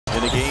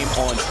the game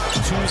on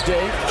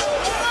Tuesday.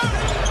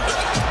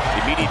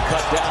 Immediate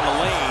cut down the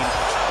lane,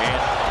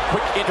 and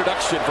quick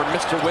introduction from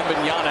Mr.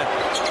 Wembanyama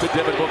to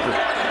Devin Booker.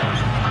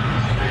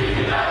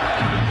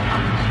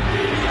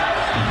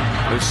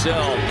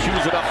 Vassell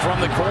cues it up from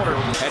the corner,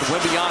 and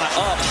Wembanyama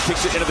up,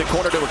 kicks it into the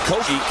corner to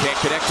Okogie, can't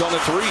connect on the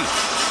three.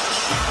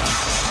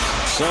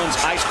 Suns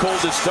ice cold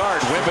to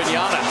start.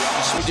 Wembanyama,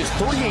 just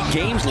 38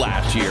 games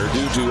last year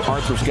due to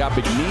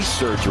arthroscopic knee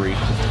surgery.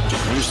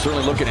 He's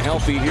certainly looking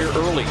healthy here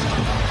early.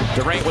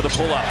 Durant with a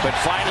pull-up, but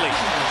finally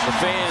the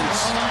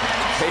fans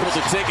able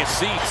to take a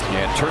seat.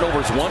 And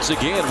turnovers once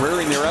again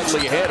rearing their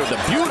ugly head with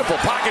a beautiful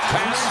pocket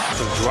pass.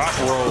 Some drop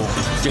roll.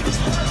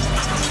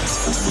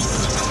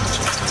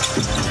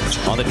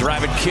 On the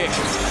drive and kick.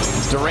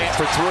 Durant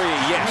for three,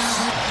 yes.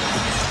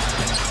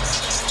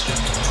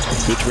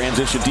 Good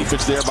transition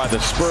defense there by the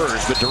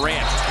Spurs, but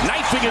Durant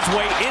knifing his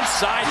way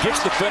inside,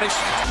 gets the finish.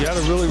 You got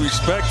to really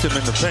respect him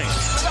in the paint.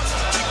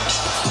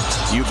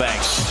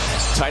 Eubanks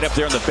tight up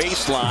there on the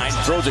baseline,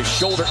 throws his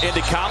shoulder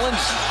into Collins,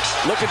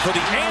 looking for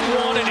the and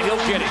one, and he'll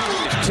get it.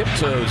 His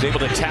tiptoes able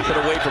to tap it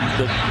away from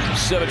the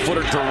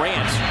 7-footer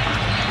Durant.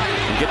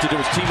 And get to do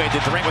his teammate.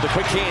 Durant with the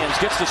quick hands,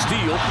 gets the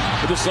steal,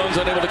 but the Suns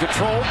unable to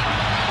control.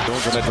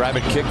 Goes on the drive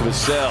and kick with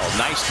Vassell.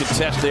 Nice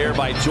contest there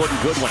by Jordan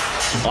Goodwin.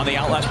 On the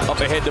outlet,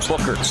 up ahead to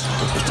Booker.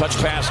 Touch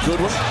pass,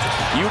 Goodwin.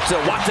 Yuta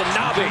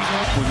Watanabe.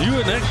 When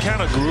you're in that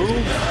kind of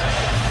groove,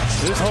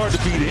 it's hard to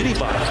beat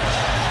anybody.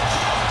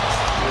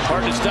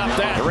 Hard to stop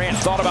that. Durant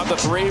thought about the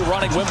three,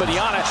 running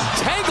Wembanyama.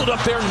 Tangled up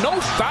there, no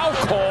foul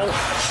call.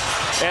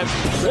 And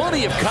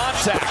plenty of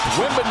contact.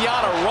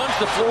 Wembanyama runs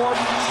the floor,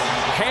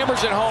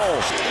 hammers it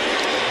home.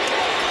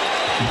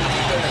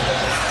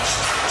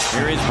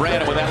 Here is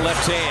Brandon with that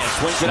left hand.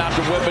 Swings it out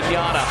to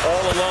Wembanyama,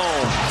 all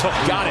alone.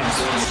 Got it.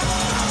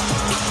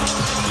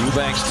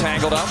 Eubanks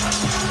tangled up.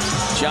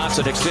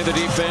 Johnson extends the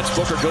defense.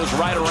 Booker goes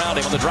right around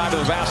him on the drive to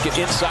the basket.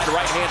 Inside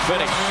right-hand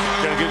finish.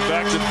 Got to get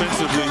back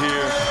defensively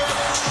here.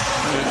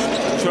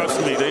 And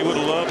trust me, they would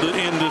love to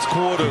end this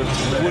quarter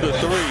with a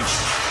three.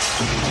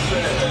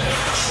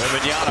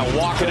 Wembanyama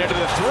walking into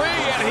the three,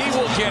 and he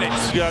will get it.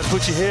 You guys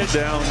put your head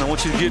down. I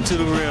want you to get to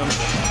the rim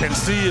and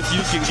see if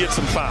you can get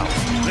some fouls.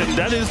 And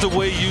that is the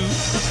way you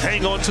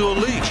hang on to a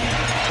lead.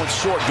 One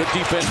short, good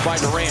defense by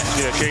Durant.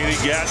 Yeah, Katie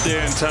got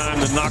there in time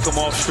to knock him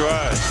off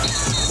stride.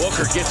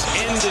 Booker gets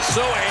into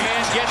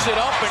Sochan, gets it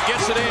up and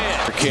gets it in.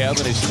 For Kev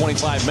in his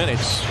 25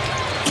 minutes.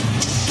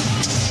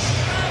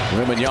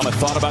 Wembanyama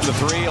thought about the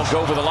three. He'll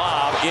go for the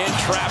lob. In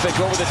traffic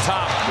over the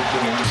top.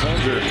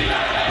 Suns are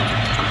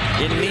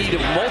in need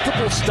of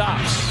multiple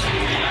stops.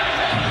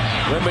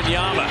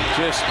 Wembanyama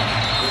just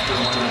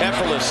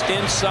effortless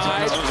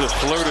inside. Suns have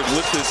flirted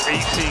with this 18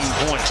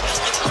 points.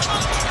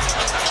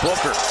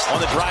 Booker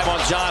on the drive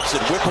on Johnson.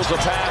 Whipples a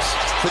pass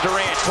to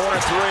Durant. Corner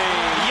three.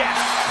 Yes!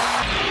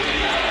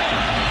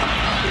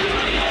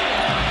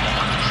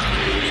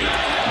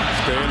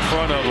 Stay in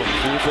front of him.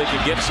 See if they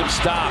can get some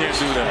stops. Can't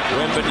do that.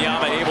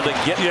 Wembanyama able to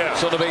get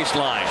on the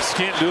baseline.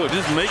 Can't do it.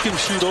 Just make him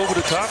shoot over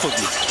the top of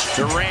you.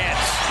 Durant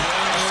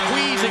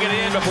squeezing it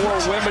in before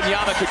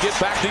Wembanyama could get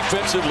back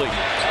defensively.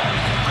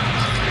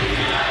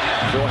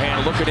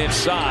 Sochan looking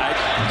inside.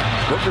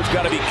 Booker's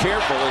got to be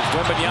careful as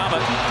Wembanyama.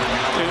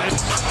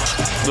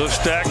 A little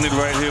stagnant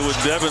right here with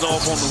Devin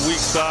off on the weak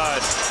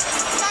side.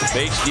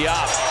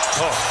 Bates-Diop.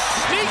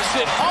 Sneaks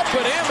it up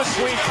and in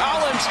between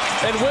Collins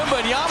and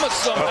Wembanyama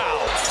somehow.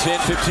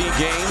 10-15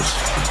 games.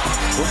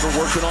 Booker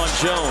working on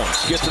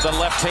Jones. Gets to the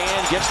left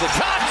hand, gets the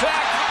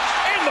contact,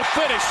 and the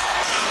finish.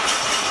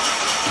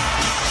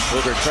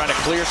 Booker trying to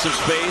clear some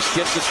space,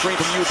 gets the screen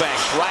from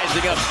Eubanks.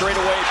 Rising up straight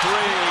away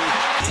three.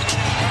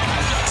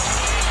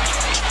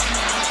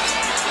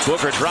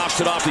 Booker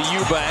drops it off to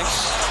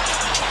Eubanks.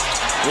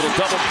 Little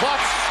double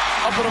clutch,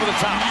 up and over the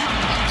top.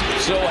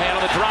 Sochan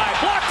on the drive,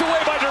 blocked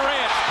away by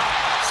Durant.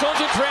 Suns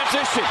in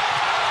transition.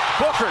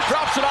 Booker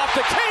drops it off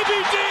to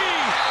KBD,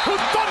 who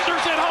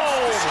thunders it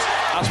home.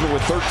 Osman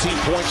with 13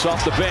 points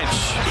off the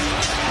bench.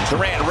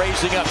 Durant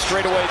raising up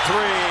straight away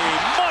three.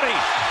 Money.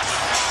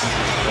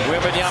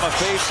 Wembanyama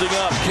facing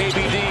up.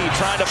 KBD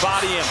trying to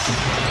body him.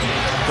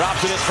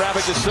 Drops it in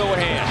traffic to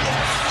Sochan.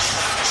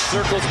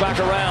 Circles back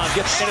around,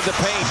 gets into the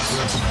paint.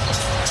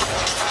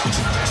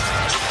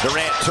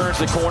 Durant turns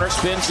the corner,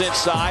 spins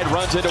inside,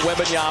 runs into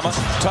Wembanyama.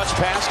 Touch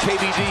pass,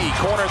 KBD,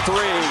 corner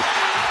three.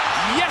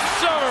 Yes,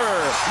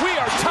 sir! We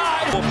are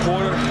tied. Fourth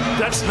quarter,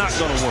 that's not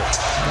going to work.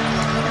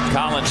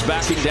 Collins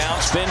backing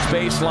down, spins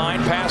baseline,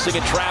 passing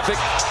in traffic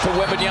to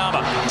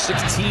Wembanyama.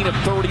 16 of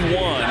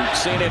 31.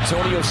 San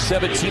Antonio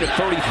 17 of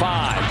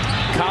 35.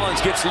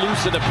 Collins gets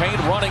loose in the paint,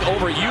 running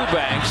over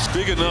Eubanks.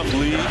 Big enough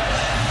lead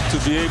to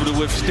be able to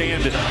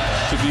withstand it,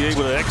 to be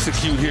able to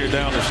execute here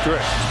down the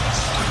stretch.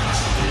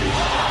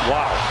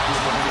 Wow.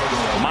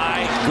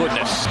 My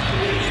goodness.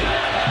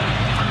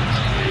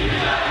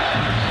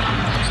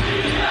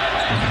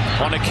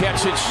 On a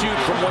catch and shoot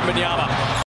from Wembanyama.